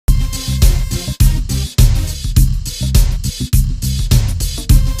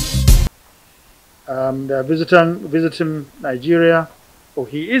They're visiting Nigeria, or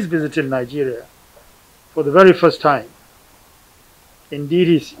he is visiting Nigeria for the very first time. Indeed,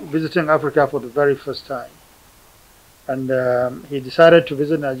 he's visiting Africa for the very first time. And he decided to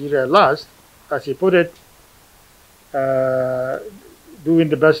visit Nigeria last, as he put it, doing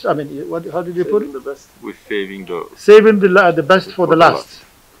the best. I mean, how did you put it? The best. We're saving the best for the last.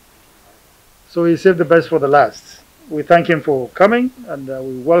 So he saved the best for the last. We thank him for coming, and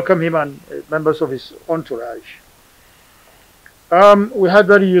we welcome him and members of his entourage. We had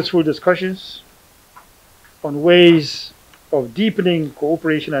very useful discussions on ways of deepening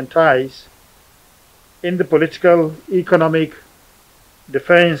cooperation and ties in the political, economic,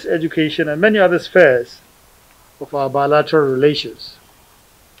 defense, education, and many other spheres of our bilateral relations.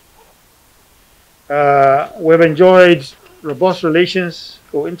 We've enjoyed robust relations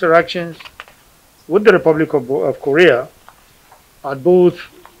or interactions with the Republic of Korea at both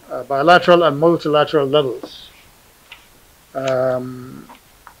bilateral and multilateral levels. Both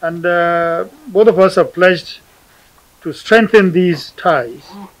of us have pledged to strengthen these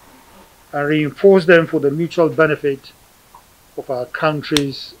ties and reinforce them for the mutual benefit of our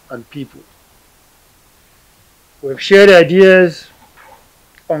countries and people. We've shared ideas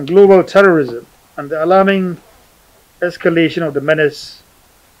on global terrorism and the alarming escalation of the menace,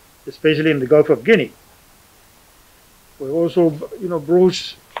 especially in the Gulf of Guinea. We've also,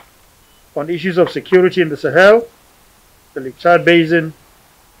 broached on issues of security in the Sahel, the Lake Chad Basin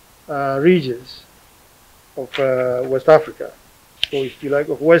regions of West Africa, or if you like,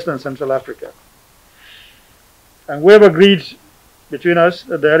 of West and Central Africa. And we have agreed between us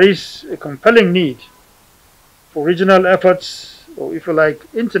that there is a compelling need for regional efforts, or if you like,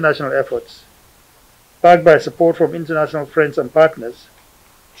 international efforts, backed by support from international friends and partners,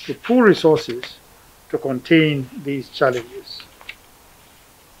 to pool resources to contain these challenges.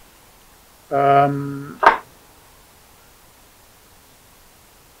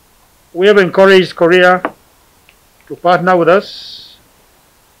 We have encouraged Korea to partner with us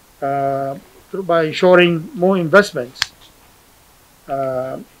by ensuring more investments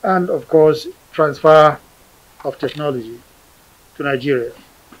and, of course, transfer of technology to Nigeria.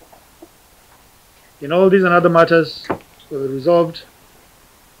 In all these and other matters, we were resolved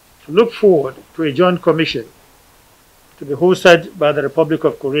to look forward to a joint commission to be hosted by the Republic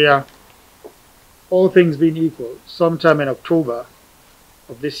of Korea, all things being equal, sometime in October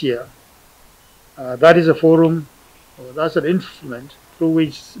of this year. That is a forum, or that's an instrument through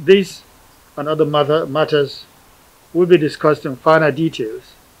which these and other matters will be discussed in finer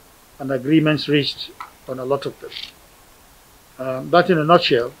details and agreements reached on a lot of them. That in a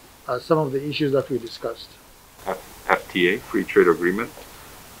nutshell are some of the issues that we discussed. FTA, Free Trade Agreement.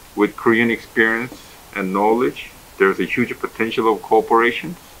 With Korean experience and knowledge, there's a huge potential of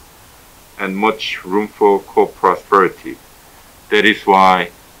cooperation and much room for co-prosperity. That is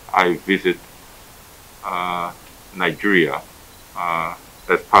why I visit Nigeria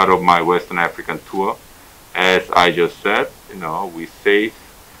as part of my Western African tour. As I just said, we save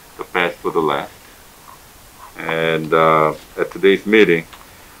the best for the last. And at today's meeting,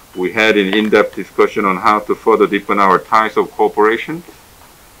 we had an in-depth discussion on how to further deepen our ties of cooperation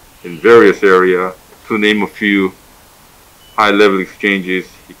in various areas. To name a few: high-level exchanges,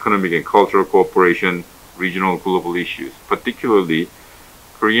 economic and cultural cooperation, regional global issues. Particularly,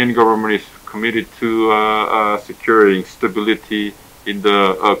 Korean government is committed to securing stability in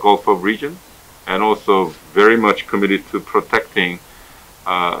the Gulf of region, and also very much committed to protecting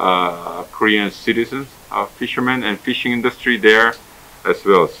Korean citizens, fishermen and fishing industry there as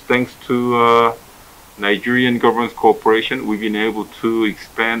well. Thanks to Nigerian government's cooperation, we've been able to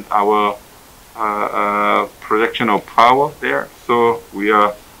expand our projection of power there. So we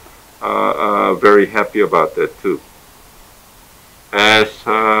are very happy about that too. As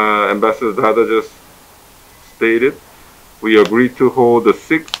Ambassador Dada just stated, we agreed to hold the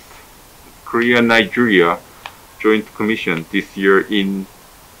 6th Korea-Nigeria Joint Commission this year in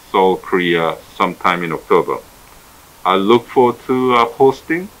Seoul, Korea, sometime in October. I look forward to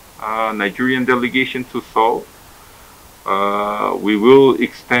hosting Nigerian delegation to Seoul. We will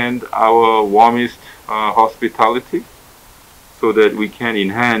extend our warmest hospitality so that we can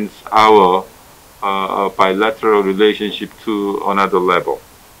enhance our bilateral relationship to another level.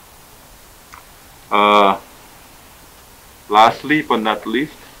 Lastly but not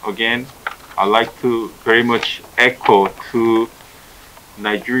least, again, I'd like to very much echo to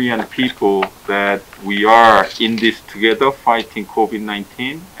Nigerian people that we are in this together fighting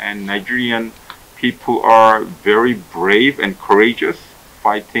COVID-19, and Nigerian people are very brave and courageous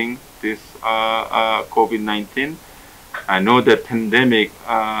fighting this COVID-19. I know that pandemic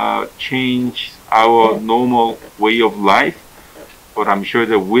changed our normal way of life, but I'm sure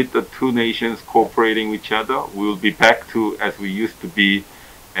that with the two nations cooperating with each other, we'll be back to as we used to be,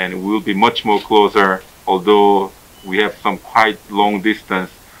 and we'll be much more closer. Although we have some quite long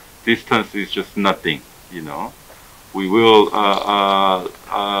distance, distance is just nothing, you know. We will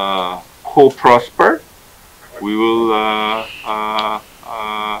co-prosper. We will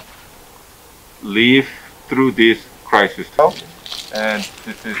live through this crisis. And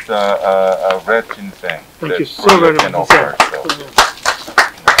this is a red ginseng. Thank you so very much. Offer, so.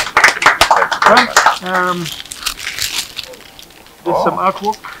 There's some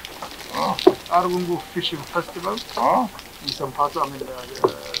artwork. Oh. Argungu Fishing Festival. Oh. In some parts, I mean, in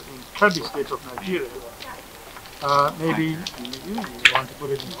Kebbi state of Nigeria. Maybe you want to put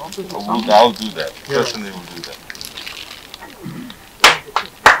it in the office or something? I'll do that. Yeah. Personally, we'll do that.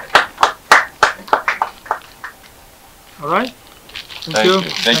 All right. Thank you.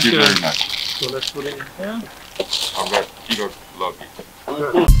 Thank you very much. So let's put it in here. All right. Peter, love you.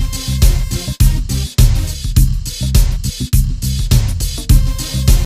 Good.